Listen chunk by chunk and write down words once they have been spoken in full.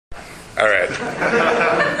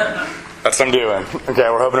That's what I'm doing. Okay,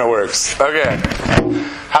 we're hoping it works. Okay.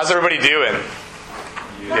 How's everybody doing?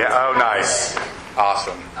 Yeah, oh, nice.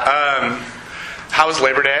 Awesome. How was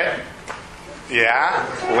Labor Day? Yeah?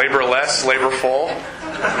 Labor less, labor full?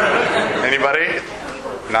 Anybody?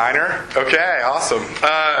 Niner? Okay, awesome.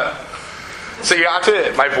 So you got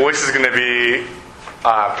to, my voice is going to be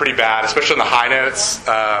pretty bad, especially on the high notes.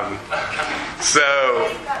 So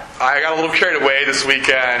I got a little carried away this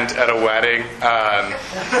weekend at a wedding.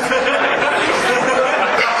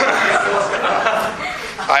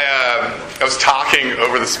 I was talking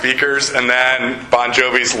over the speakers, and then Bon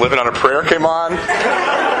Jovi's "Living on a Prayer" came on.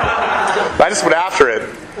 I just went after it,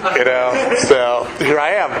 you know. So here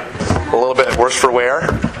I am, a little bit worse for wear.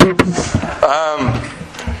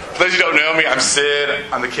 For those who don't know me, I'm Sid.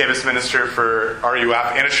 I'm the campus minister for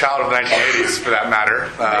RUF and a child of the 1980s, for that matter.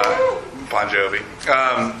 Bon Jovi.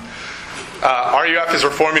 RUF is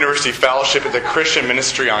Reformed University Fellowship. It's a Christian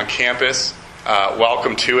ministry on campus.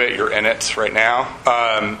 Welcome to it. You're in it right now.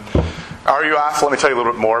 RUF, let me tell you a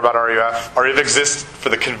little bit more about RUF. RUF exists for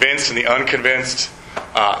the convinced and the unconvinced,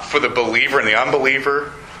 for the believer and the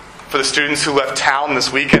unbeliever, for the students who left town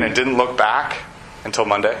this weekend and didn't look back until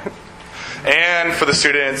Monday, and for the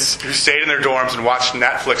students who stayed in their dorms and watched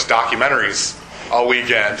Netflix documentaries all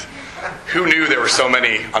weekend. Who knew there were so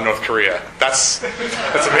many on North Korea? That's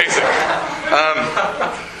amazing.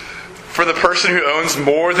 For the person who owns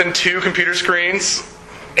more than 2 computer screens,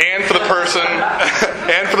 and for the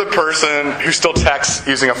person who still texts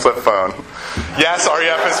using a flip phone. Yes,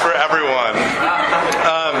 RUF is for everyone.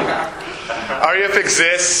 RUF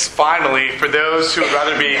exists, finally, for those who would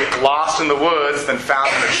rather be lost in the woods than found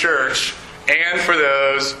in the church, and for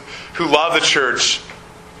those who love the church,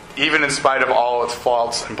 even in spite of all its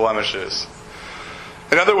faults and blemishes.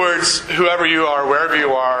 In other words, whoever you are, wherever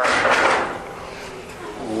you are,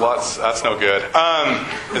 that's no good.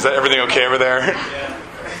 Is that everything okay over there? Yeah.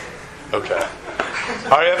 Okay.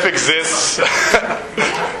 RUF exists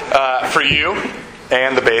for you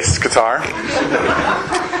and the bass guitar.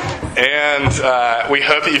 And we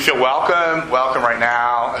hope that you feel welcome. Welcome right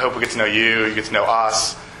now. I hope we get to know you. You get to know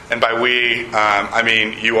us. And by we, I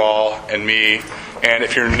mean you all and me. And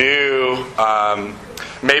if you're new,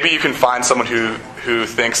 maybe you can find someone who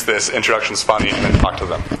thinks this introduction's funny and then talk to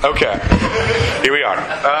them. Okay. Here we are.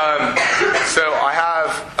 So I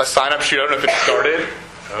have a sign-up sheet. I don't know if it started.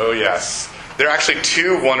 Oh, yes. There are actually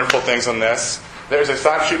 2 wonderful things on this. There's a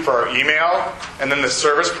sign-up sheet for our email, and then the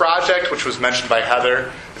service project, which was mentioned by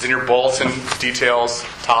Heather, is in your bulletin details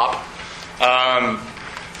top.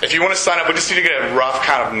 If you want to sign up, we just need to get rough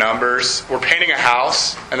kind of numbers. We're painting a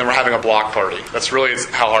house, and then we're having a block party. That's really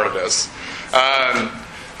how hard it is.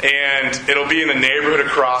 And it'll be in the neighborhood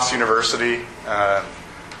across University.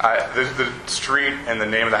 The street and the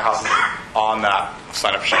name of the house is on that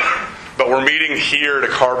sign-up sheet. But we're meeting here to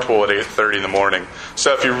carpool at 8:30 in the morning.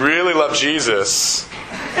 So if you really love Jesus,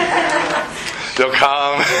 you'll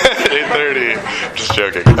come at 8:30. Just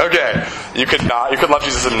joking. Okay. You could love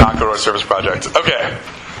Jesus and not go to our service project. Okay.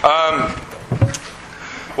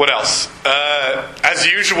 What else? As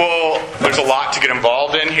usual, there's a lot to get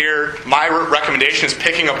involved in here. My recommendation is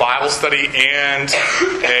picking a Bible study and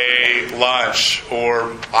a lunch,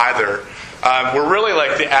 or either. We're really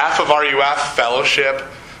like the F of RUF fellowship.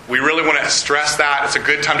 We really want to stress that. It's a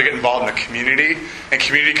good time to get involved in the community. And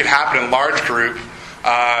community can happen in large group,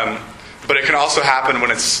 but it can also happen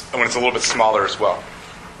when it's a little bit smaller as well.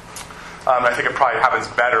 I think it probably happens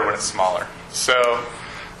better when it's smaller. So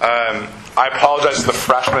I apologize to the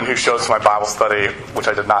freshman who showed us my Bible study, which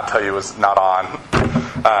I did not tell you was not on.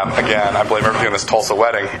 Again, I blame everything on this Tulsa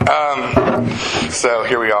wedding. So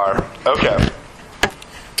here we are. Okay.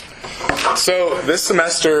 So this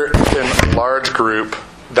semester in large group,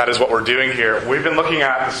 that is what we're doing here. We've been looking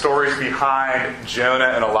at the stories behind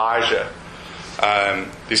Jonah and Elijah.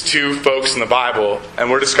 These 2 folks in the Bible. And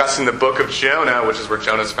we're discussing the book of Jonah, which is where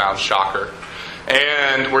Jonah's found. Shocker.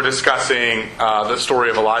 And we're discussing the story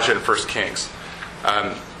of Elijah in 1 Kings.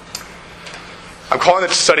 I'm calling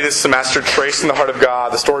the study this semester Tracing the Heart of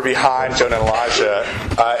God, the story behind Jonah and Elijah.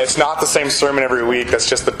 It's not the same sermon every week. That's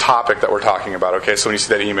just the topic that we're talking about. Okay, so when you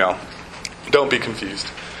see that email, don't be confused.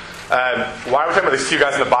 Why are we talking about these 2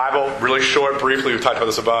 guys in the Bible? Really short, briefly, we've talked about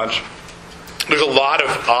this a bunch. There's a lot of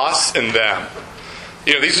us and them.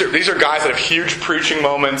 You know, these are guys that have huge preaching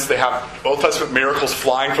moments. They have Old Testament miracles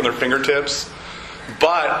flying from their fingertips.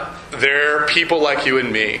 But they're people like you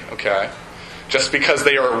and me, okay? Just because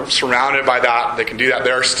they are surrounded by that, they can do that.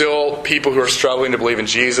 There are still people who are struggling to believe in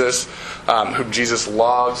Jesus, whom Jesus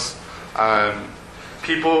loves.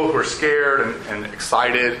 people who are scared and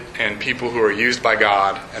excited, and people who are used by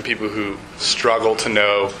God, and people who struggle to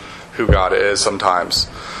know who God is sometimes.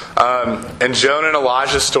 And Jonah and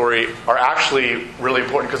Elijah's story are actually really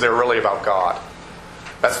important because they're really about God.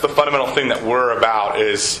 That's the fundamental thing that we're about,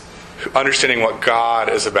 is understanding what God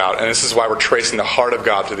is about. And this is why we're tracing the heart of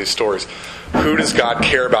God through these stories. Who does God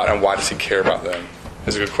care about, and why does he care about them?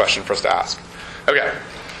 Is a good question for us to ask. Okay,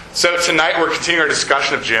 so tonight we're continuing our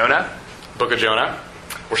discussion of Jonah, book of Jonah.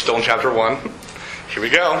 We're still in chapter 1. Here we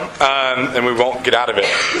go. And we won't get out of it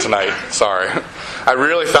tonight. Sorry. I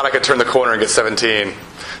really thought I could turn the corner and get 17.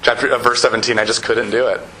 Verse 17, I just couldn't do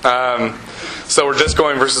it. So we're just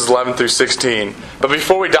going verses 11 through 16. But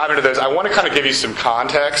before we dive into those, I want to kind of give you some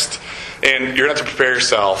context. And you're going to have to prepare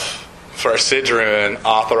yourself for our Sidron,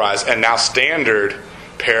 authorized, and now standard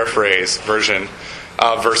paraphrase version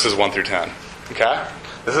of verses 1 through 10. Okay?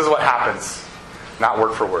 This is what happens. Not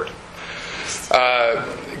word for word.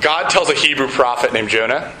 God tells a Hebrew prophet named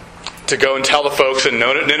Jonah to go and tell the folks in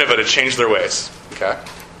Nineveh to change their ways. Okay?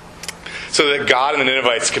 So that God and the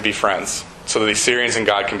Ninevites can be friends. So that the Assyrians and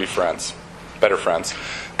God can be friends. Better friends.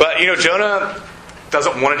 But, Jonah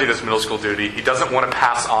doesn't want to do this middle school duty. He doesn't want to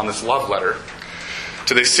pass on this love letter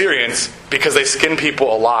to the Assyrians because they skin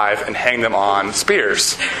people alive and hang them on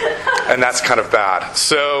spears. And that's kind of bad.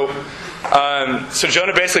 So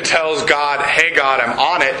Jonah basically tells God, hey God, I'm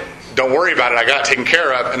on it. Don't worry about it. I got it taken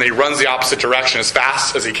care of. And then he runs the opposite direction as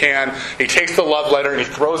fast as he can. He takes the love letter and he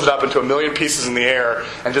throws it up into a million pieces in the air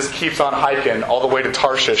and just keeps on hiking all the way to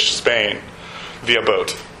Tarshish, Spain, via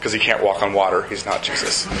boat. Because he can't walk on water. He's not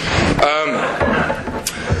Jesus.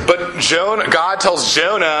 But God tells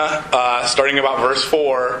Jonah, starting about verse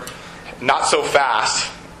 4, not so fast,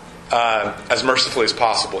 as mercifully as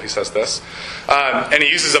possible, he says this. And he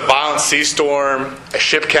uses a violent sea storm, a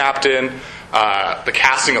ship captain, the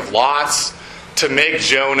casting of lots, to make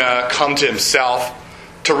Jonah come to himself,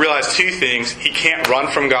 to realize two things. He can't run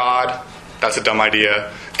from God. That's a dumb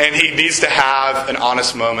idea. And he needs to have an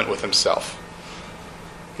honest moment with himself.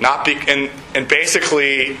 And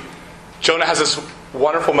basically, Jonah has this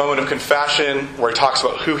wonderful moment of confession where he talks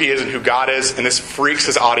about who he is and who God is, and this freaks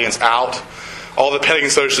his audience out. All the pagan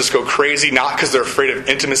soldiers just go crazy, not because they're afraid of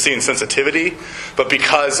intimacy and sensitivity, but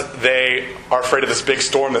because they are afraid of this big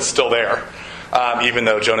storm that's still there, even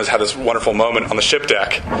though Jonah's had this wonderful moment on the ship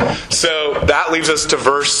deck. So that leaves us to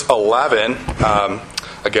verse 11.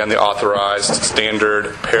 Again, the authorized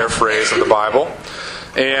standard paraphrase of the Bible.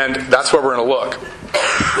 And that's where we're going to look.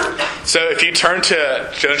 So if you turn to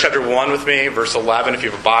Jonah chapter 1 with me, verse 11, if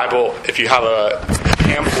you have a Bible, if you have a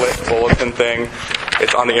pamphlet bulletin thing,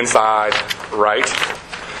 it's on the inside right.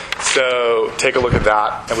 So take a look at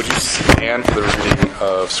that, and would you stand for the reading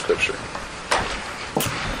of Scripture?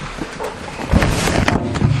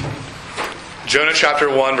 Jonah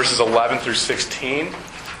chapter 1, verses 11 through 16,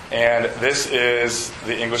 and this is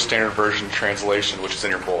the English Standard Version translation, which is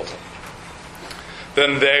in your bulletin.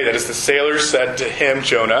 Then they, that is the sailors, said to him,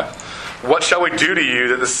 Jonah, what shall we do to you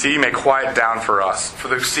that the sea may quiet down for us? For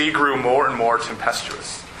the sea grew more and more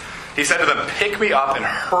tempestuous. He said to them, pick me up and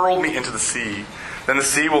hurl me into the sea. Then the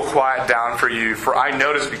sea will quiet down for you. For I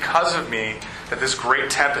notice because of me that this great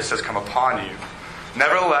tempest has come upon you.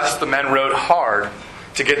 Nevertheless, the men rowed hard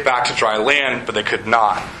to get back to dry land, but they could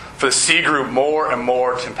not. For the sea grew more and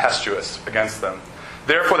more tempestuous against them.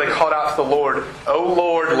 Therefore they called out to the Lord, O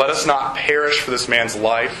Lord, let us not perish for this man's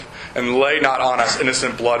life, and lay not on us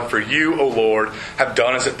innocent blood, for you, O Lord, have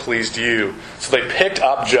done as it pleased you. So they picked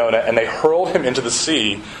up Jonah, and they hurled him into the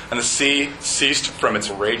sea, and the sea ceased from its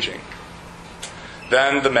raging.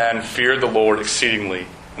 Then the men feared the Lord exceedingly,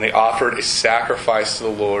 and they offered a sacrifice to the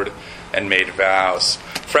Lord and made vows.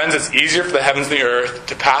 Friends, it's easier for the heavens and the earth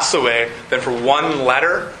to pass away than for one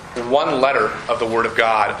letter of the Word of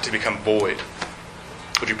God to become void.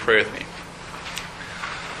 Would you pray with me?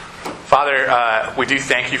 Father, we do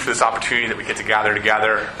thank you for this opportunity that we get to gather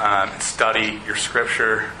together and study your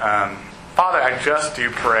Scripture. Father, I just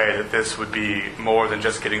do pray that this would be more than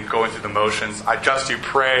just going through the motions. I just do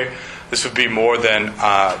pray this would be more than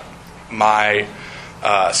my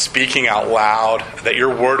speaking out loud, that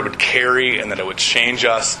your word would carry and that it would change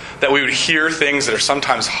us, that we would hear things that are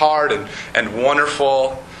sometimes hard and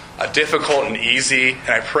wonderful, difficult and easy. And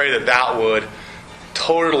I pray that that would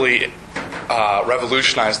totally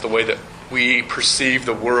revolutionize the way that we perceive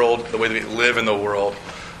the world, the way that we live in the world,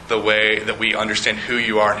 the way that we understand who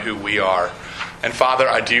you are and who we are. And Father,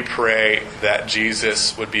 I do pray that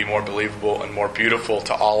Jesus would be more believable and more beautiful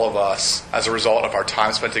to all of us as a result of our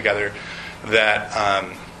time spent together,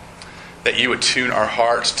 that you would tune our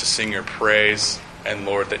hearts to sing your praise, and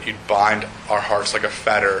Lord, that you'd bind our hearts like a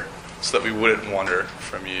fetter so that we wouldn't wander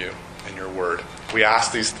from you and your word. We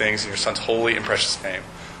ask these things in your Son's holy and precious name.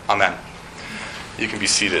 Amen. You can be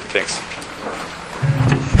seated. Thanks.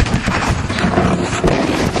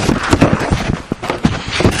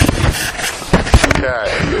 Okay.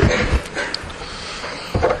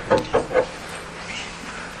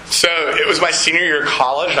 So it was my senior year of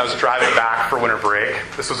college, and I was driving back for winter break.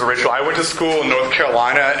 This was original. I went to school in North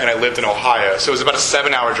Carolina, and I lived in Ohio. So it was about a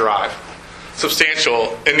 7-hour drive.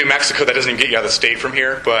 Substantial. In New Mexico, that doesn't even get you out of the state from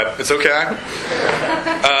here, but it's okay.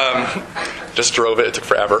 Just drove it. It took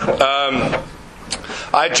forever.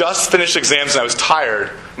 I just finished exams, and I was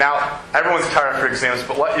tired. Now, everyone's tired after exams,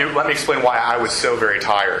 but let me explain why I was so very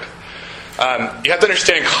tired. You have to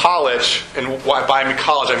understand in college, and by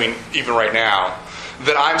college I mean even right now,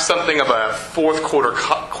 that I'm something of a fourth quarter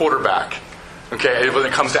quarterback, okay, when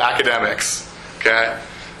it comes to academics, okay?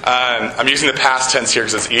 I'm using the past tense here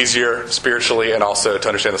because it's easier spiritually and also to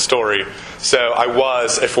understand the story. So I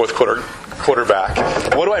was a fourth quarter quarterback.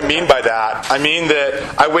 What do I mean by that? I mean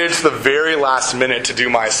that I waited to the very last minute to do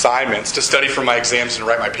my assignments, to study for my exams and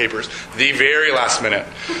write my papers. The very last minute.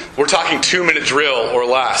 We're talking 2-minute drill or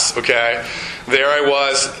less, okay? There I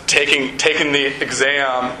was taking the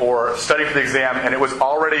exam or studying for the exam, and it was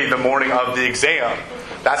already the morning of the exam.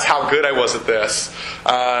 That's how good I was at this.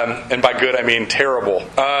 And by good, I mean terrible.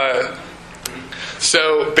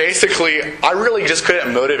 So basically, I really just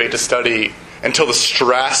couldn't motivate to study until the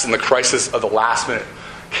stress and the crisis of the last minute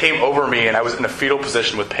came over me, and I was in a fetal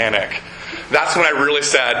position with panic. That's when I really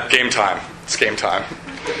said, game time. It's game time.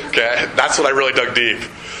 Okay? That's when I really dug deep.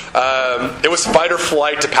 It was fight or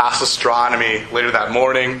flight to pass astronomy later that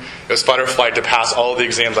morning. It was fight or flight to pass all of the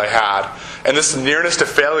exams I had. And this nearness to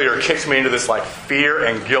failure kicked me into this like fear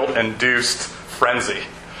and guilt-induced frenzy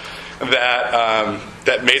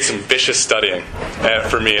that made some vicious studying,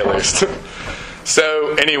 for me at least.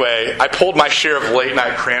 So anyway, I pulled my share of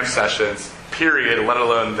late-night cram sessions, period, let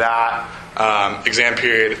alone that exam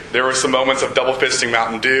period. There were some moments of double-fisting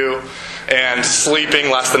Mountain Dew and sleeping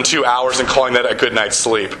less than 2 hours and calling that a good night's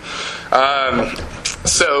sleep.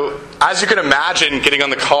 So as you can imagine, getting on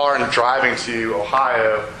the car and driving to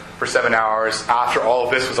Ohio for 7 hours after all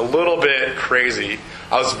of this was a little bit crazy.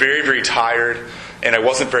 I was very, very tired, and I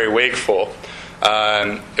wasn't very wakeful.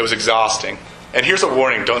 It was exhausting. And here's a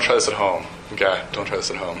warning, don't try this at home. Okay, don't try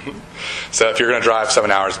this at home. So if you're going to drive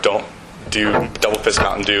 7 hours, don't do double fist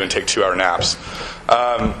Mountain Dew and take 2-hour naps.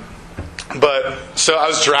 So I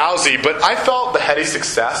was drowsy, but I felt the heady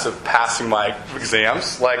success of passing my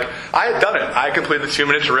exams. Like, I had done it. I had completed the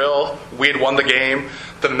 2-minute drill. We had won the game.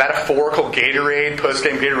 The metaphorical Gatorade,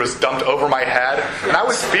 post-game Gatorade, was dumped over my head. And I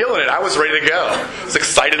was feeling it. I was ready to go. I was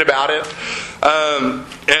excited about it.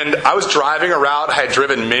 And I was driving a route I had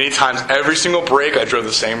driven many times. Every single break, I drove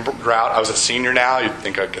the same route. I was a senior now. You'd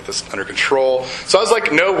think I'd get this under control. So I was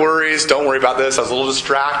like, no worries. Don't worry about this. I was a little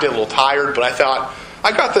distracted, a little tired. But I thought,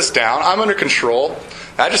 I got this down. I'm under control.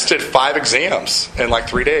 I just did 5 exams in like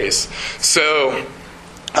 3 days. So,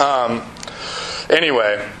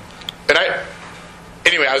 anyway,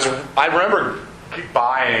 I remember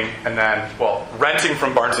buying and then, renting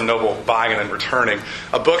from Barnes & Noble, buying and then returning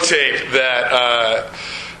a book tape that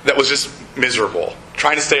was just miserable.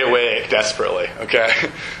 Trying to stay awake desperately, okay?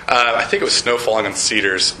 I think it was Snow Falling on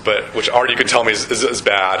Cedars, which already you can tell me is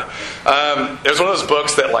bad. It was one of those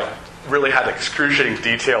books that really had excruciating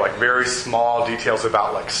detail, very small details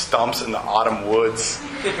about stumps in the autumn woods,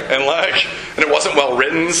 and it wasn't well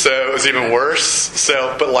written, so it was even worse.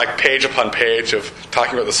 But page upon page of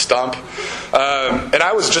talking about the stump, and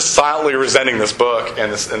I was just silently resenting this book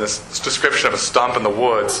and this description of a stump in the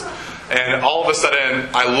woods. And all of a sudden,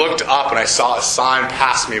 I looked up and I saw a sign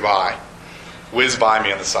whiz by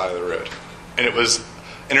me on the side of the road, and it was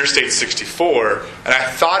Interstate 64, and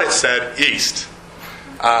I thought it said east.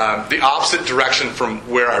 The opposite direction from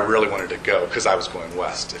where I really wanted to go, because I was going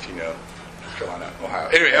west, if you know North Carolina, Ohio.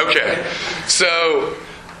 Anyway, okay. So,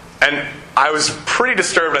 and I was pretty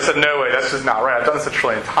disturbed. I said, no way, that's just not right. I've done this a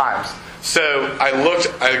trillion times. So I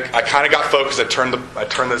looked, I kind of got focused. I turned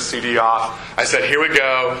the CD off. I said, here we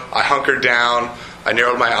go. I hunkered down. I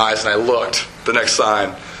narrowed my eyes, and I looked. The next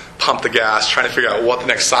sign. Pumped the gas, trying to figure out what the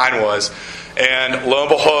next sign was. And lo and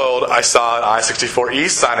behold, I saw an I-64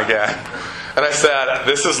 East sign again. And I said,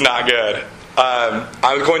 this is not good.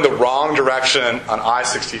 I was going the wrong direction on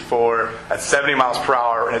I-64 at 70 miles per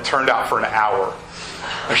hour, and it turned out for an hour.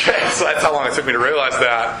 Okay, so that's how long it took me to realize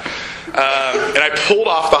that. And I pulled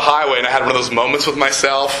off the highway, and I had one of those moments with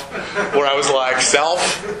myself where I was like,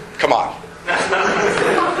 self, come on.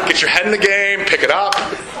 Get your head in the game, pick it up.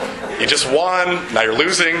 You just won, now you're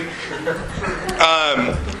losing.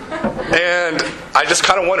 And I just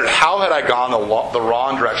kind of wondered, how had I gone the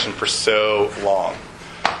wrong direction for so long?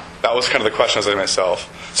 That was kind of the question I was asking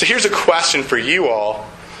myself. So here's a question for you all.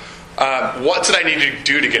 What did I need to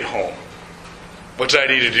do to get home? What did I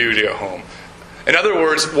need to do to get home? In other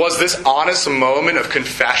words, was this honest moment of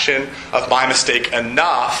confession of my mistake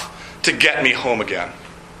enough to get me home again?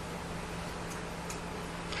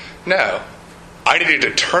 No. I needed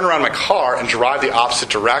to turn around my car and drive the opposite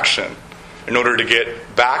direction in order to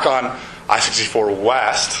get back on I-64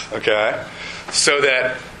 West, okay, so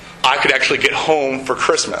that I could actually get home for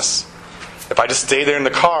Christmas. If I just stayed there in the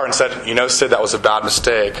car and said, Sid, that was a bad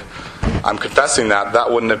mistake, I'm confessing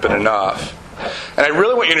that wouldn't have been enough. And I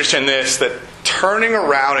really want you to understand this, that turning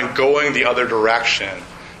around and going the other direction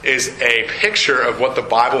is a picture of what the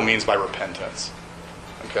Bible means by repentance.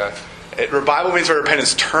 Okay? The Bible means by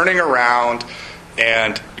repentance turning around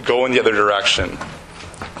and going the other direction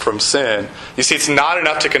from sin. You see, it's not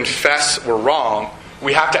enough to confess we're wrong.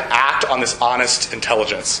 We have to act on this honest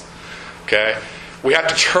intelligence. Okay? We have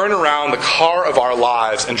to turn around the car of our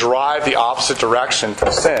lives and drive the opposite direction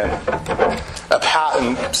from sin.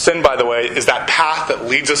 And sin, by the way, is that path that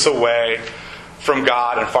leads us away from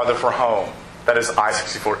God and farther from home. That is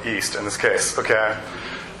I-64 East in this case. Okay?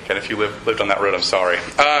 And if you lived on that road, I'm sorry.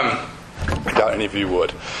 I doubt any of you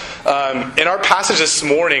would. In our passage this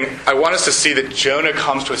morning, I want us to see that Jonah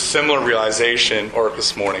comes to a similar realization, or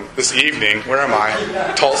this evening, where am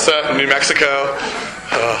I? Tulsa, New Mexico.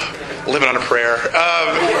 Living on a prayer.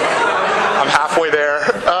 I'm halfway there.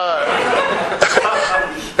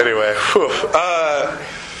 Anyway,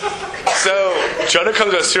 so Jonah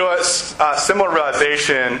comes to a similar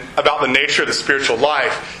realization about the nature of the spiritual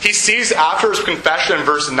life. He sees after his confession in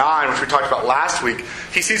verse 9, which we talked about last week,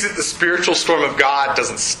 he sees that the spiritual storm of God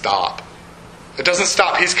doesn't stop. It doesn't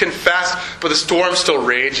stop. He's confessed, but the storm still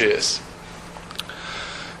rages.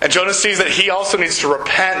 And Jonah sees that he also needs to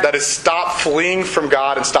repent, that is, stop fleeing from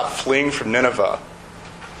God and stop fleeing from Nineveh.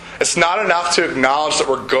 It's not enough to acknowledge that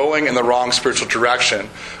we're going in the wrong spiritual direction.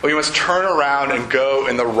 We must turn around and go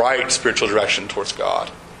in the right spiritual direction towards God.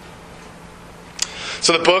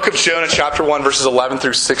 So the book of Jonah, chapter 1, verses 11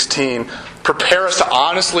 through 16, prepare us to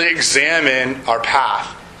honestly examine our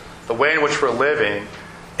path, the way in which we're living,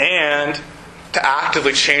 and to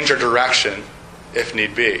actively change our direction if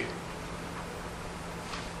need be.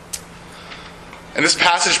 And this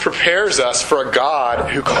passage prepares us for a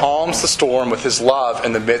God who calms the storm with his love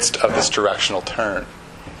in the midst of this directional turn.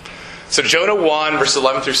 So Jonah 1, verse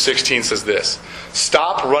 11 through 16 says this: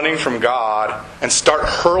 stop running from God and start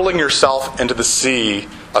hurling yourself into the sea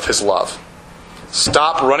of his love.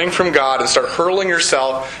 Stop running from God and start hurling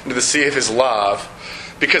yourself into the sea of his love,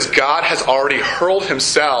 because God has already hurled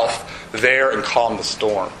himself there and calmed the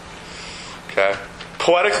storm. Okay?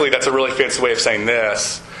 Poetically, that's a really fancy way of saying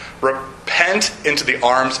this. Repent into the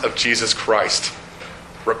arms of Jesus Christ.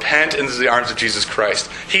 Repent into the arms of Jesus Christ.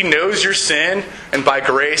 He knows your sin, and by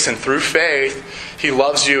grace and through faith, he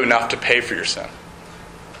loves you enough to pay for your sin.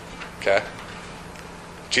 Okay?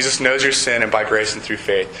 Jesus knows your sin, and by grace and through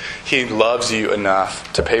faith, he loves you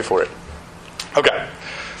enough to pay for it. Okay.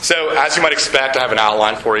 So, as you might expect, I have an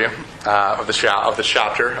outline for you of the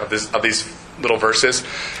chapter, of these little verses.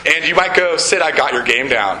 And you might go, Sid, I got your game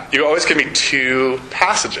down. You always give me two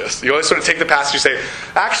passages. You always sort of take the passage and say,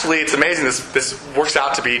 actually, it's amazing. This works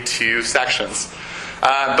out to be two sections.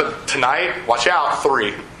 But tonight, watch out,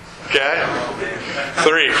 3. Okay?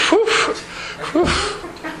 3. Whew.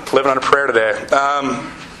 Living on a prayer today.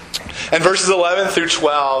 And verses 11 through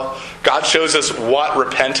 12, God shows us what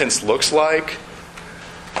repentance looks like.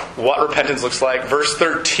 What repentance looks like. Verse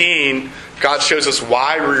 13, God shows us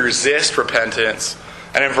why we resist repentance.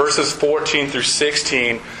 And in verses 14 through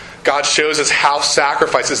 16, God shows us how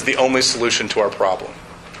sacrifice is the only solution to our problem.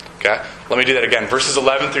 Okay? Let me do that again. Verses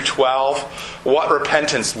 11 through 12, what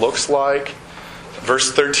repentance looks like.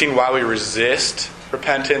 Verse 13, why we resist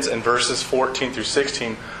repentance. And verses 14 through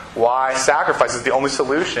 16, why sacrifice is the only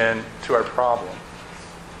solution to our problem.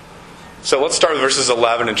 So let's start with verses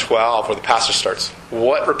 11 and 12, where the passage starts.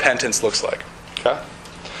 What repentance looks like. Okay?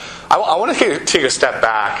 I want to take a step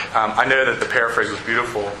back. I know that the paraphrase was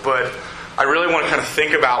beautiful, but I really want to kind of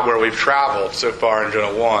think about where we've traveled so far in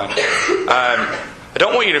Jonah 1. I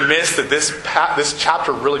don't want you to miss that this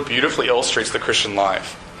chapter really beautifully illustrates the Christian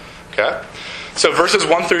life. Okay? So verses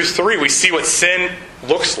 1 through 3, we see what sin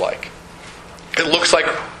looks like. It looks like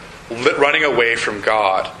running away from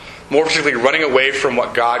God. More particularly, running away from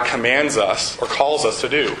what God commands us or calls us to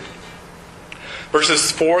do.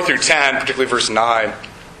 Verses 4 through 10, particularly verse 9,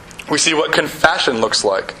 we see what confession looks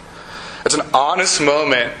like. It's an honest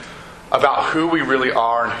moment about who we really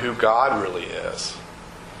are and who God really is.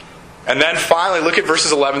 And then finally, look at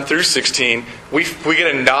verses 11 through 16. We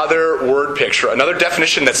get another word picture, another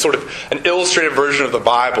definition that's sort of an illustrated version of the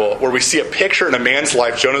Bible, where we see a picture in a man's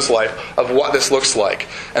life, Jonah's life, of what this looks like.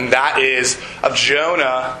 And that is of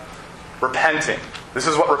Jonah repenting. This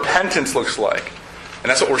is what repentance looks like. And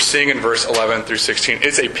that's what we're seeing in verse 11 through 16.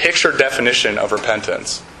 It's a picture definition of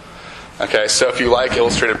repentance. Okay, so if you like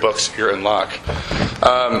illustrated books, you're in luck.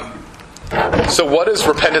 So what does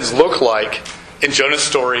repentance look like in Jonah's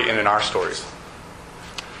story and in our stories?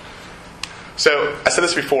 So, I said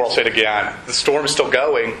this before, I'll say it again. The storm is still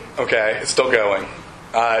going, okay? It's still going.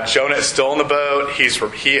 Jonah is still in the boat.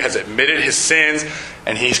 He has admitted his sins,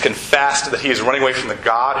 and he's confessed that he is running away from the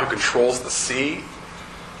God who controls the sea.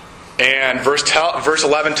 And verse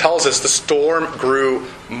 11 tells us the storm grew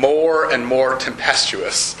more and more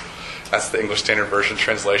tempestuous. That's the English Standard Version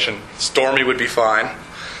translation. Stormy would be fine.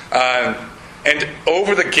 And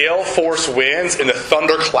over the gale force winds and the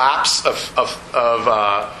thunderclaps of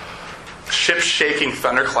ship-shaking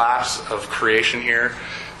thunderclaps of creation here,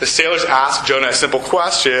 the sailors ask Jonah a simple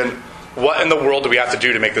question: what in the world do we have to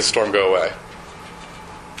do to make this storm go away?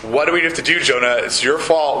 What do we have to do, Jonah? It's your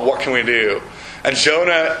fault. What can we do? And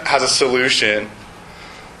Jonah has a solution.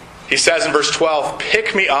 He says in verse 12,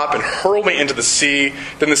 "Pick me up and hurl me into the sea,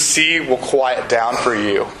 then the sea will quiet down for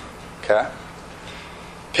you." Okay?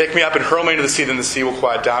 Pick me up and hurl me into the sea, then the sea will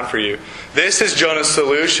quiet down for you. This is Jonah's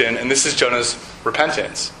solution, and this is Jonah's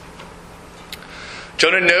repentance.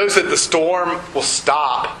 Jonah knows that the storm will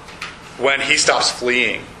stop when he stops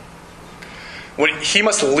fleeing. When he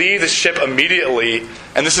must leave the ship immediately,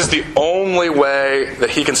 and this is the only way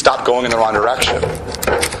that he can stop going in the wrong direction.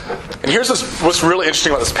 And here's what's really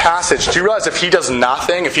interesting about this passage. Do you realize if he does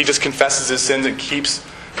nothing, if he just confesses his sins and keeps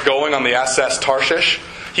going on the SS Tarshish,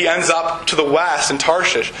 he ends up to the west in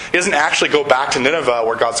Tarshish. He doesn't actually go back to Nineveh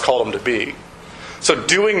where God's called him to be. So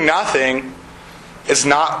doing nothing is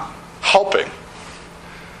not helping.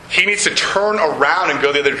 He needs to turn around and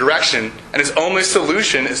go the other direction, and his only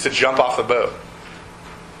solution is to jump off the boat.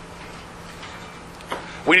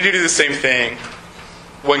 We need to do the same thing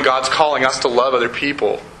when God's calling us to love other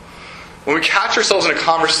people. When we catch ourselves in a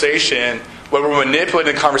conversation where we're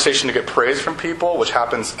manipulating the conversation to get praise from people, which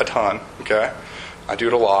happens a ton, okay? I do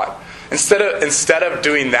it a lot. Instead of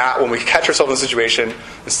doing that, when we catch ourselves in a situation,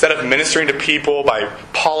 instead of ministering to people by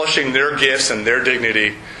polishing their gifts and their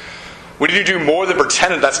dignity, we need to do more than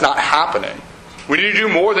pretend that that's not happening. We need to do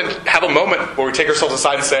more than have a moment where we take ourselves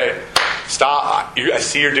aside and say, "Stop, I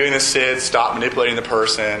see you're doing this, Sid. Stop manipulating the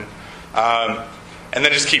person." And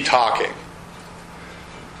then just keep talking.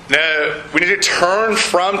 No, we need to turn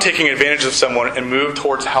from taking advantage of someone and move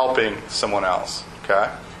towards helping someone else. Okay?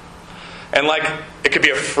 And it could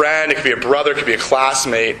be a friend, it could be a brother, it could be a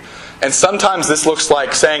classmate. And sometimes this looks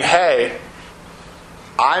like saying, "Hey,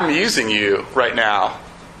 I'm using you right now,"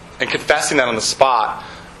 and confessing that on the spot.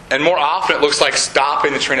 And more often it looks like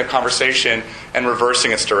stopping the train of conversation and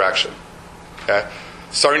reversing its direction. Okay?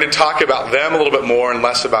 Starting to talk about them a little bit more and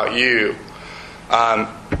less about you.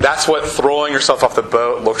 That's what throwing yourself off the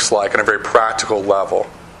boat looks like on a very practical level.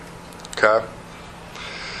 Okay?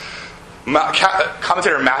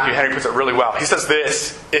 Commentator Matthew Henry puts it really well. He says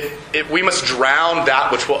this: if we must drown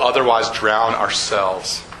that which will otherwise drown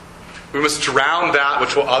ourselves. We must drown that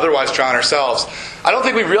which will otherwise drown ourselves. I don't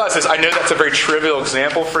think we realize this. I know that's a very trivial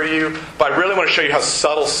example for you, but I really want to show you how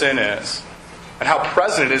subtle sin is and how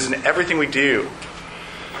present it is in everything we do.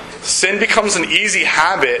 Sin becomes an easy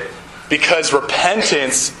habit because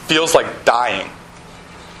repentance feels like dying.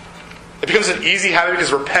 It becomes an easy habit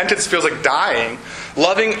because repentance feels like dying.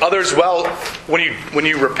 Loving others well, when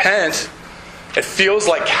you repent, it feels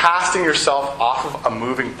like casting yourself off of a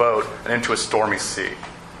moving boat and into a stormy sea.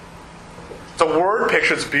 It's a word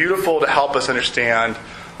picture that's beautiful to help us understand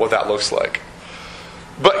what that looks like.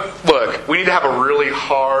 But look, we need to have a really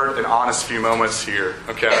hard and honest few moments here,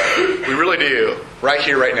 okay? We really do. Right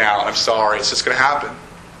here, right now. I'm sorry. It's just going to happen.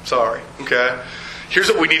 Sorry, okay? Here's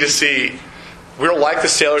what we need to see. We're like the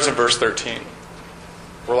sailors in verse 13.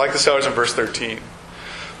 We're like the sailors in verse 13.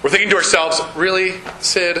 We're thinking to ourselves, really,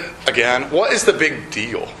 Sid, again, what is the big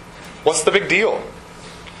deal? What's the big deal?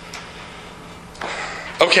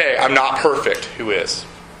 Okay, I'm not perfect. Who is?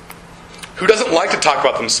 Who doesn't like to talk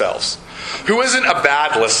about themselves? Who isn't a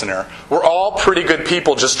bad listener? We're all pretty good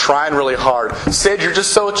people just trying really hard. Sid, you're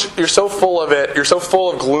so full of it. You're so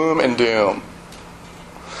full of gloom and doom.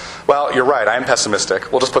 Well, you're right. I am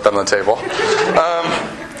pessimistic. We'll just put that on the table.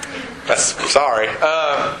 Sorry.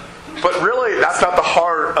 But really, that's not the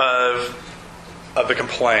heart of the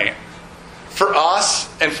complaint. For us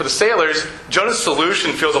and for the sailors, Jonah's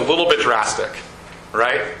solution feels a little bit drastic.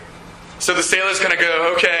 Right? So the sailor's going to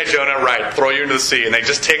go, okay, Jonah, right, throw you into the sea. And they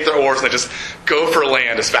just take their oars and they just go for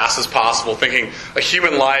land as fast as possible, thinking a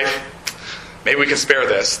human life, maybe we can spare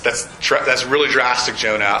this. That's really drastic,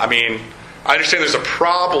 Jonah. I mean, I understand there's a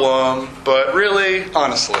problem, but really,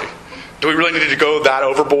 honestly, do we really need to go that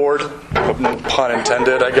overboard? Pun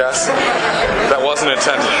intended, I guess. That wasn't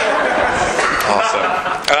intended. Awesome.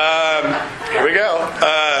 Here we go.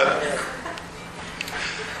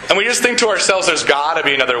 And we just think to ourselves, there's got to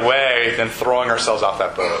be another way than throwing ourselves off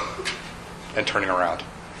that boat and turning around.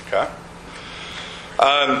 Okay?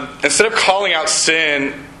 Instead of calling out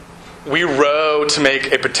sin, we row to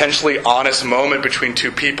make a potentially honest moment between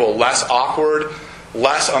two people less awkward,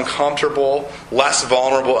 less uncomfortable, less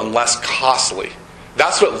vulnerable, and less costly.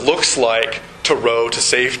 That's what it looks like to row to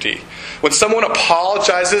safety. When someone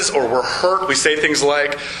apologizes or we're hurt, we say things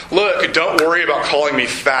like, look, don't worry about calling me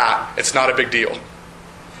fat. It's not a big deal.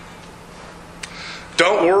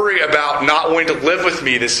 Don't worry about not wanting to live with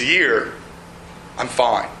me this year. I'm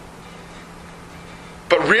fine.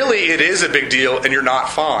 But really, it is a big deal and you're not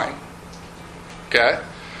fine. Okay?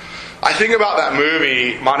 I think about that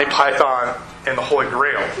movie, Monty Python and the Holy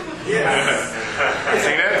Grail. Yes.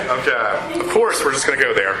 Seen it? Okay. Of course, we're just going to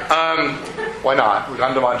go there. Why not? We've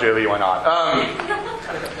gone to Bon Jovi, why not?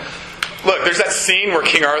 Look, there's that scene where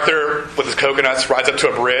King Arthur, with his coconuts, rides up to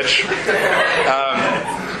a bridge.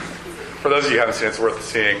 For those of you who haven't seen it, it's worth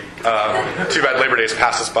seeing. Too bad Labor Day's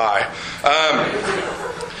passed us by.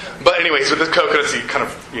 But anyways, with his coconuts, he kind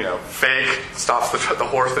of, fake stops the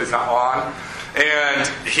horse that he's not on. And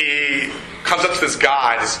he comes up to this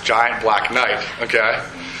guy, this giant black knight, okay?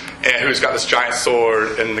 And who's got this giant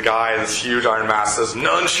sword, and the guy in this huge iron mask says,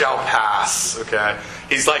 none shall pass, okay?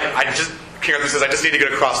 He's like, King Arthur says, I just need to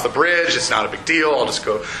get across the bridge, it's not a big deal, I'll just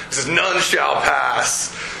go. He says, none shall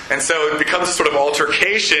pass. And so it becomes a sort of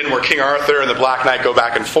altercation where King Arthur and the Black Knight go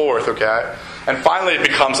back and forth, okay? And finally it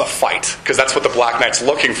becomes a fight, because that's what the Black Knight's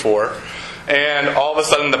looking for. And all of a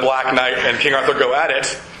sudden the Black Knight and King Arthur go at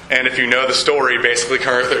it. And if you know the story, basically King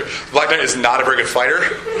Arthur, the Black Knight is not a very good fighter.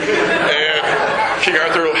 And King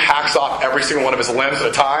Arthur hacks off every single one of his limbs at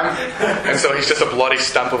a time. And so he's just a bloody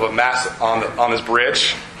stump of a mess on his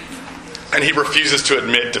bridge. And he refuses to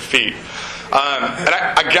admit defeat. And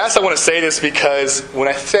I guess I want to say this because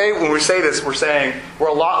when we say this, we're saying we're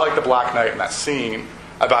a lot like the Black Knight in that scene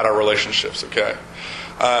about our relationships, okay?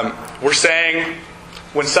 We're saying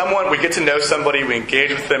when we get to know somebody, we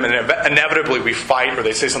engage with them, and inevitably we fight or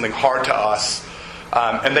they say something hard to us,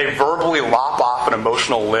 and they verbally lop off an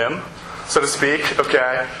emotional limb, so to speak,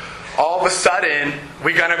 okay? All of a sudden,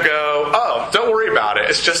 we kind of go, oh, don't worry about it.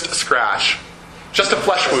 It's just a scratch. Just a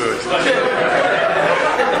flesh wound.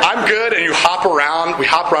 I'm good, and we hop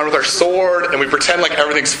around with our sword, and we pretend like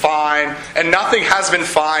everything's fine, and nothing has been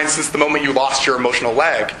fine since the moment you lost your emotional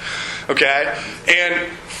leg. Okay?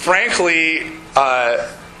 And frankly,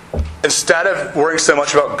 instead of worrying so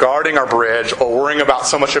much about guarding our bridge or worrying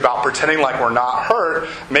so much about pretending like we're not hurt,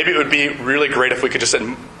 maybe it would be really great if we could just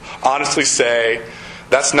honestly say,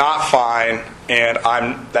 that's not fine, and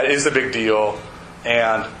that is a big deal,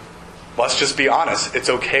 and let's just be honest. It's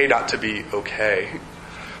okay not to be okay.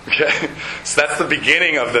 Okay? So that's the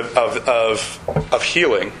beginning of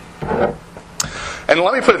healing. And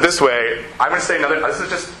let me put it this way. I'm going to say this is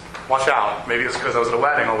just, watch out. Maybe it's because I was at a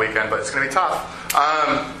wedding all weekend, but it's going to be tough.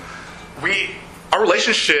 Our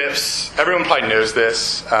relationships, everyone probably knows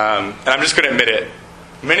this, and I'm just going to admit it.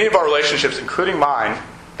 Many of our relationships, including mine,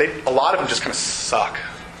 a lot of them just kind of suck.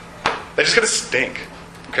 They just kind of stink.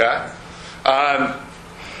 Okay?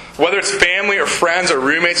 Whether it's family or friends or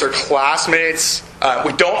roommates or classmates,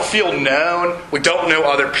 we don't feel known. We don't know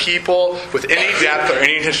other people with any depth or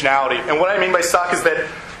any intentionality. And what I mean by suck is that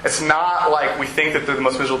it's not like we think that they're the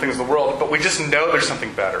most miserable things in the world, but we just know there's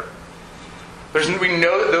something better. We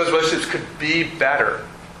know that those relationships could be better.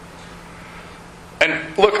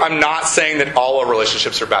 And look, I'm not saying that all our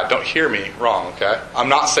relationships are bad. Don't hear me wrong, okay? I'm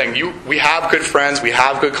not saying we have good friends, we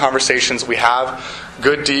have good conversations, we have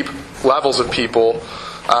good deep levels of people.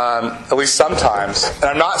 At least sometimes. And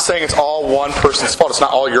I'm not saying it's all one person's fault. It's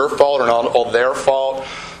not all your fault or not all their fault.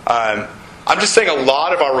 I'm just saying a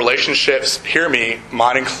lot of our relationships, hear me,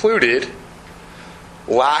 mine included,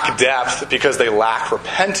 lack depth because they lack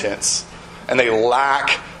repentance and they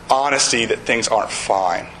lack honesty that things aren't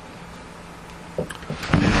fine.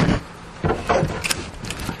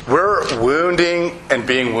 We're wounding and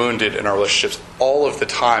being wounded in our relationships all of the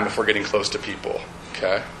time if we're getting close to people.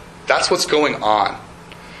 Okay? That's what's going on.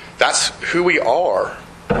 That's who we are.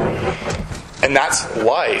 And that's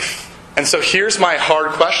life. And so here's my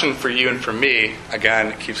hard question for you and for me. Again,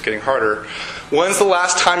 it keeps getting harder. When's the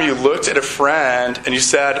last time you looked at a friend and you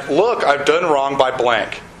said, look, I've done wrong by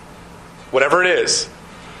blank. Whatever it is.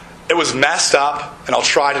 It was messed up, and I'll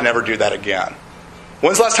try to never do that again.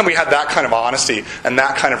 When's the last time we had that kind of honesty and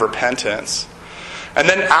that kind of repentance? And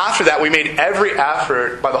then after that, we made every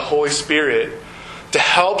effort by the Holy Spirit to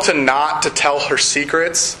help to not to tell her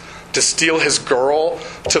secrets, to steal his girl,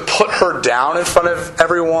 to put her down in front of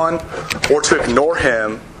everyone, or to ignore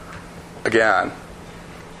him again.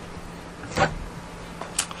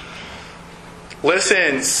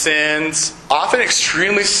 Listen, sins, often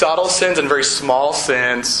extremely subtle sins and very small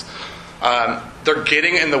sins, they're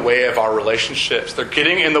getting in the way of our relationships. They're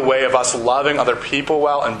getting in the way of us loving other people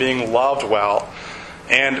well and being loved well.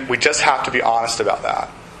 And we just have to be honest about that.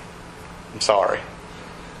 I'm sorry.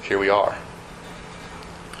 Here we are.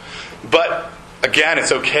 But, again,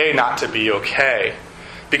 it's okay not to be okay.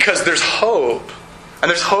 Because there's hope. And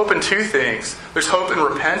there's hope in two things. There's hope in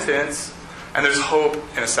repentance, and there's hope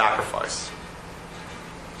in a sacrifice.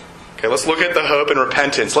 Okay, let's look at the hope and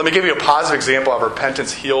repentance. Let me give you a positive example of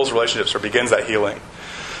repentance heals relationships or begins that healing.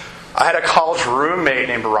 I had a college roommate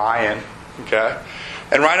named Ryan. Okay?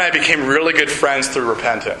 And Ryan and I became really good friends through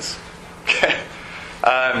repentance. Okay?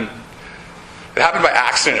 It happened by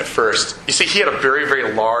accident at first. You see, he had a very,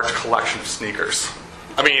 very large collection of sneakers.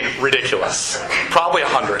 I mean, ridiculous. Probably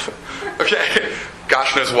 100. Okay?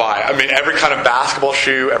 Gosh knows why. I mean, every kind of basketball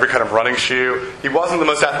shoe, every kind of running shoe. He wasn't the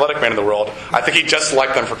most athletic man in the world. I think he just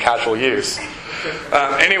liked them for casual use.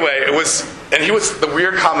 Anyway, he was the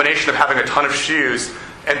weird combination of having a ton of shoes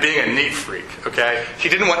and being a neat freak. Okay? He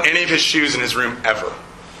didn't want any of his shoes in his room ever.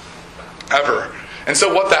 Ever. And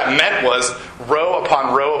so what that meant was row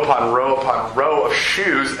upon row upon row upon row of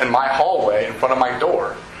shoes in my hallway in front of my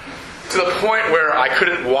door. To the point where I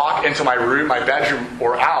couldn't walk into my room, my bedroom,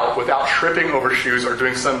 or out without tripping over shoes or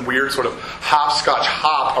doing some weird sort of hopscotch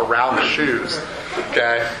hop around the shoes.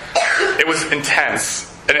 Okay? It was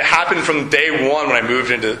intense. And it happened from day one when I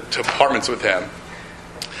moved into apartments with him.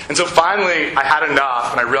 And so finally, I had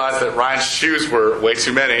enough, and I realized that Ryan's shoes were way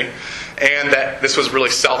too many, and that this was really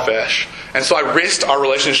selfish. And so I risked our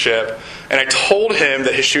relationship, and I told him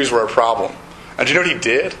that his shoes were a problem. And do you know what he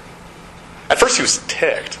did? At first he was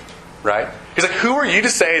ticked, right? He's like, who are you to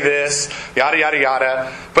say this? Yada, yada,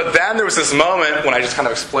 yada. But then there was this moment when I just kind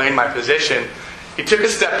of explained my position. He took a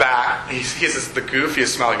step back, and he has the goofiest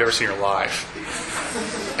smile you've ever seen in your life.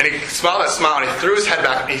 And he smiled that smile, and he threw his head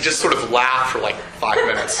back, and he just sort of laughed for like 5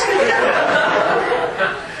 minutes.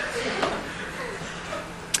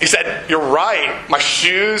 He said, you're right, my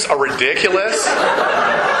shoes are ridiculous.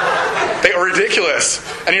 They are ridiculous.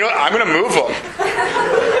 And you know what, I'm going to move them.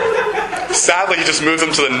 Sadly, he just moved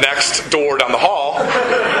them to the next door down the hall.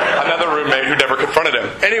 Another roommate who never confronted him.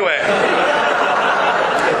 Anyway.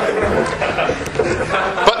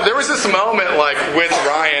 But there was this moment, like, with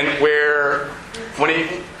Ryan where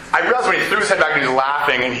I realized when he threw his head back and he was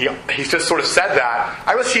laughing and he just sort of said that,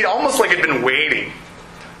 I realized he'd almost like had been waiting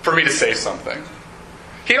for me to say something.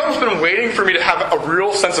 He'd almost been waiting for me to have a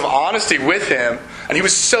real sense of honesty with him, and he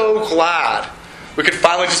was so glad we could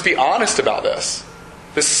finally just be honest about this.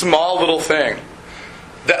 This small little thing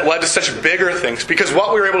that led to such bigger things. Because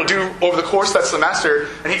what we were able to do over the course of that semester,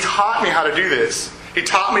 and he taught me how to do this. He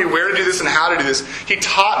taught me where to do this and how to do this. He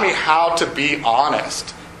taught me how to be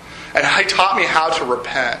honest. And he taught me how to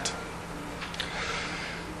repent.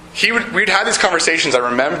 We'd have these conversations, I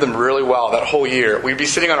remember them really well that whole year. We'd be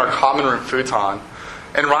sitting on our common room futon,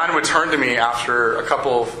 and Ryan would turn to me after a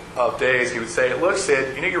couple of days. He would say, look,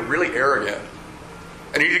 Sid, you know, you're really arrogant.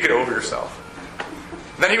 And you need to get over yourself.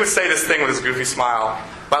 And then he would say this thing with his goofy smile,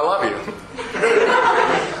 but I love you.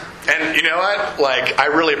 And you know what? Like, I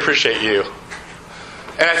really appreciate you.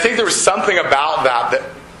 And I think there was something about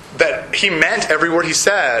that he meant every word he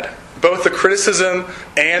said, both the criticism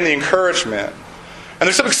and the encouragement. And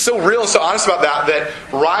there's something so real and so honest about that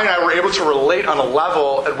Ryan and I were able to relate on a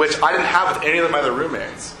level at which I didn't have with any of my other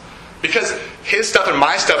roommates. Because his stuff and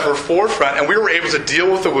my stuff were forefront, and we were able to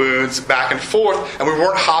deal with the wounds back and forth, and we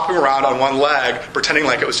weren't hopping around on one leg, pretending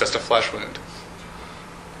like it was just a flesh wound.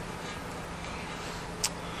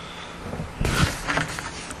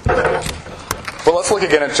 Well, let's look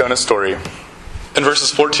again at Jonah's story. In verses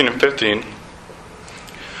 14 and 15,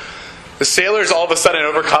 the sailors all of a sudden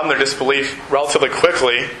overcome their disbelief relatively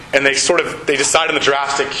quickly, and they decide on the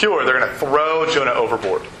drastic cure. They're going to throw Jonah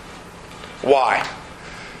overboard. Why?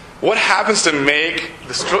 What happens to make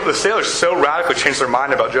the sailors so radically change their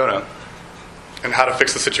mind about Jonah and how to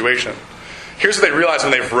fix the situation? Here's what they realize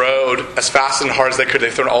when they've rowed as fast and hard as they could.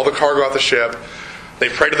 They've thrown all the cargo out the ship.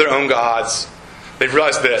 They've prayed to their own gods. They've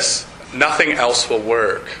realized this. nothing else will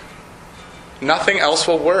work. Nothing else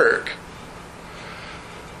will work.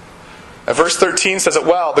 And verse 13 says it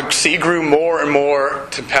well. The sea grew more and more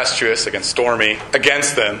tempestuous, stormy,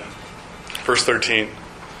 against them. Verse 13.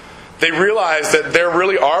 They realized that there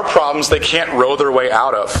really are problems they can't row their way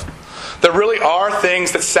out of. There really are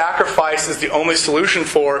things that sacrifice is the only solution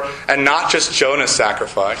for, and not just Jonah's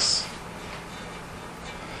sacrifice.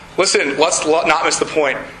 Listen, let's not miss the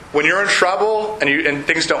point. When you're in trouble and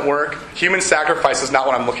things don't work, human sacrifice is not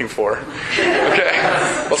what I'm looking for. Okay?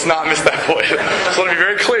 Let's not miss that point. So let me be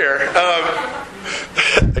very clear.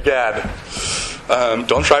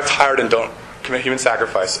 Don't drive tired and don't commit human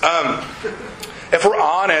sacrifice. If we're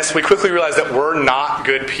honest, we quickly realize that we're not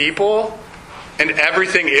good people, and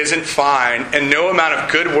everything isn't fine, and no amount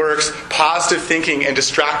of good works, positive thinking, and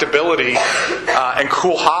distractibility and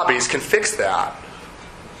cool hobbies can fix that.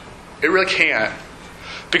 It really can't.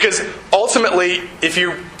 Because ultimately, if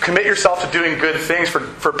you commit yourself to doing good things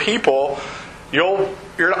for people, you're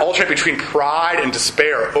going to alternate between pride and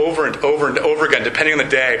despair over and over and over again, depending on the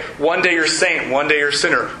day. One day you're saint, one day you're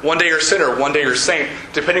sinner. One day you're sinner, one day you're saint.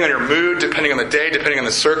 Depending on your mood, depending on the day, depending on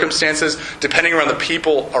the circumstances, depending on the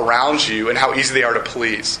people around you and how easy they are to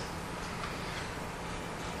please.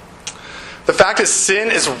 The fact is, sin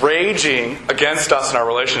is raging against us in our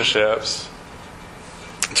relationships.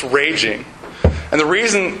 It's raging. And the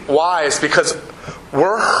reason why is because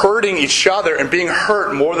we're hurting each other and being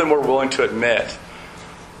hurt more than we're willing to admit.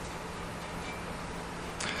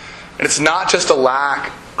 And it's not just a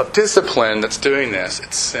lack of discipline that's doing this.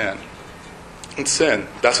 It's sin. It's sin.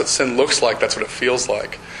 That's what sin looks like. That's what it feels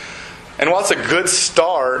like. And while it's a good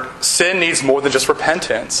start, sin needs more than just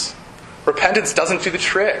repentance. Repentance doesn't do the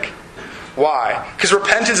trick. Why? Because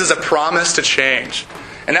repentance is a promise to change.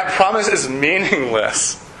 And that promise is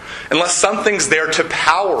meaningless unless something's there to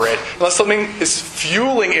power it, unless something is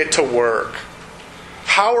fueling it to work.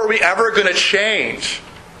 How are we ever going to change?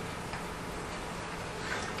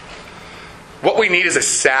 What we need is a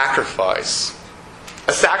sacrifice.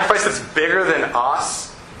 A sacrifice that's bigger than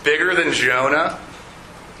us, bigger than Jonah,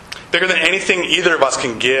 bigger than anything either of us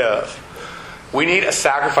can give. We need a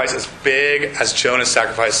sacrifice as big as Jonah's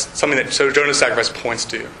sacrifice, something that Jonah's sacrifice points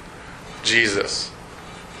to. Jesus.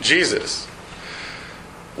 Jesus.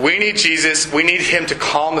 We need Jesus. We need Him to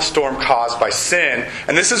calm the storm caused by sin.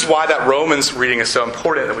 And this is why that Romans reading is so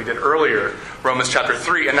important that we did earlier. Romans chapter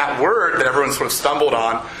 3. And that word that everyone sort of stumbled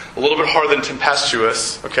on, a little bit harder than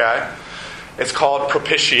tempestuous, okay? It's called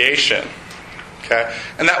propitiation. Okay?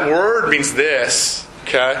 And that word means this,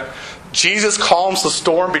 okay? Jesus calms the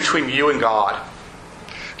storm between you and God.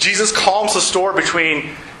 Jesus calms the storm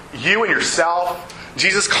between you and yourself.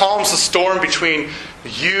 Jesus calms the storm between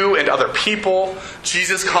you and other people.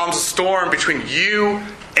 Jesus calms the storm between you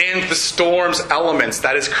and the storm's elements.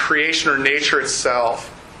 That is creation or nature itself.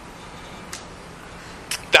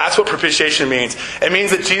 That's what propitiation means. It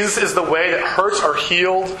means that Jesus is the way that hurts are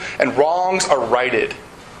healed and wrongs are righted.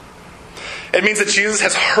 It means that Jesus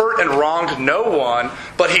has hurt and wronged no one,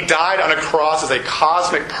 but He died on a cross as a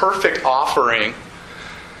cosmic, perfect offering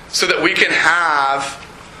so that we can have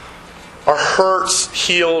our hurts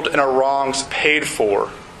healed and our wrongs paid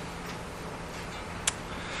for.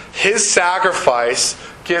 His sacrifice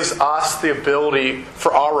gives us the ability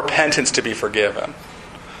for our repentance to be forgiven.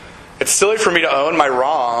 It's silly for me to own my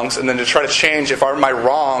wrongs and then to try to change if my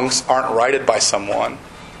wrongs aren't righted by someone.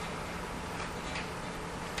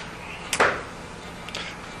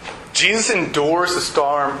 Jesus endures the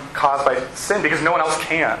storm caused by sin because no one else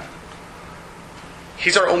can.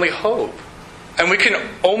 He's our only hope. And we can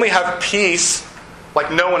only have peace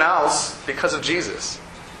like no one else because of Jesus.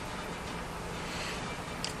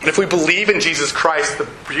 And if we believe in Jesus Christ, the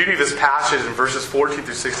beauty of this passage in verses 14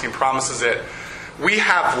 through 16 promises it. We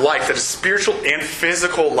have life, that is spiritual and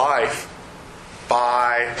physical life,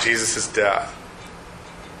 by Jesus' death.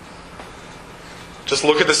 Just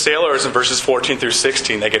look at the sailors in verses 14 through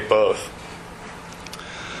 16. They get both.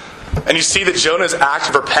 And you see that Jonah's act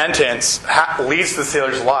of repentance leads to the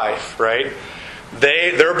sailors' life, right?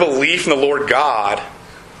 Their belief in the Lord God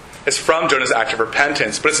is from Jonah's act of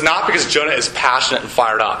repentance. But it's not because Jonah is passionate and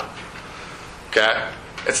fired up. Okay?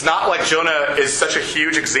 It's not like Jonah is such a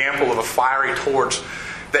huge example of a fiery torch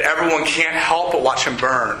that everyone can't help but watch him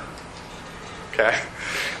burn. Okay?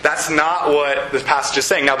 That's not what this passage is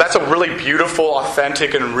saying. Now, that's a really beautiful,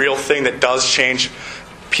 authentic, and real thing that does change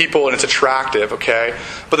people, and it's attractive, okay?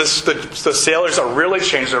 But the sailors are really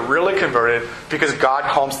changed, they're really converted, because God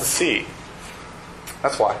calms the sea.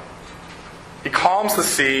 That's why. He calms the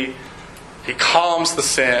sea. He calms the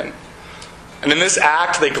sin. And in this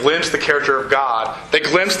act, they glimpse the character of God. They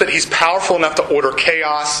glimpse that He's powerful enough to order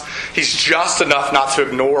chaos. He's just enough not to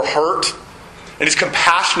ignore hurt. And He's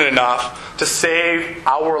compassionate enough to save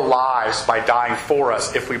our lives by dying for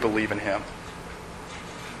us if we believe in Him.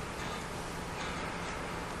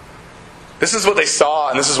 This is what they saw,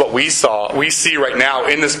 and this is what we saw. We see right now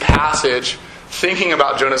in this passage, thinking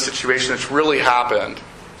about Jonah's situation that's really happened.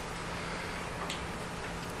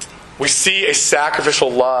 We see a sacrificial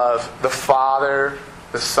love, the Father,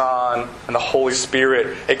 the Son, and the Holy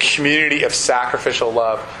Spirit, a community of sacrificial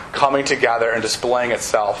love coming together and displaying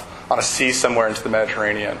itself on a sea somewhere into the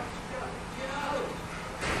Mediterranean.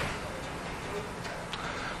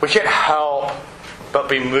 We can't help but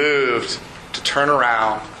be moved to turn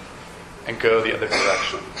around and go the other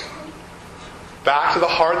direction. Back to the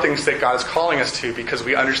hard things that God is calling us to, because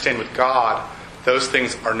we understand with God, those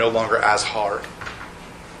things are no longer as hard.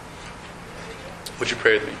 Would you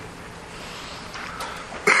pray with me?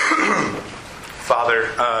 Father,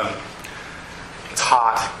 it's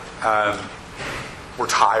hot. We're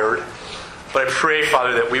tired. But I pray,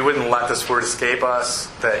 Father, that we wouldn't let this word escape us,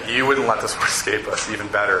 that you wouldn't let this word escape us, even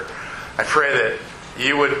better. I pray that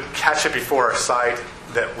you would catch it before our sight,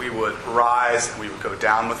 that we would rise and we would go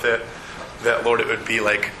down with it, that, Lord, it would be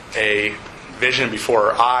like a vision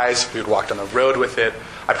before our eyes. We would walk down the road with it.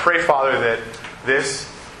 I pray, Father, that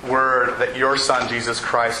this word, that your Son, Jesus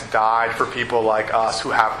Christ, died for people like us who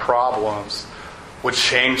have problems, would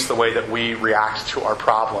change the way that we react to our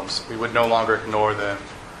problems. We would no longer ignore them.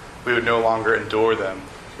 We would no longer endure them.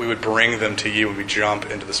 We would bring them to you when we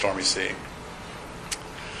jump into the stormy sea.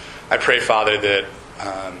 I pray, Father, that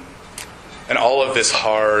in all of this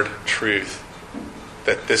hard truth,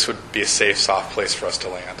 that this would be a safe, soft place for us to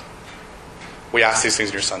land. We ask these things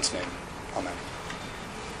in your Son's name. Amen.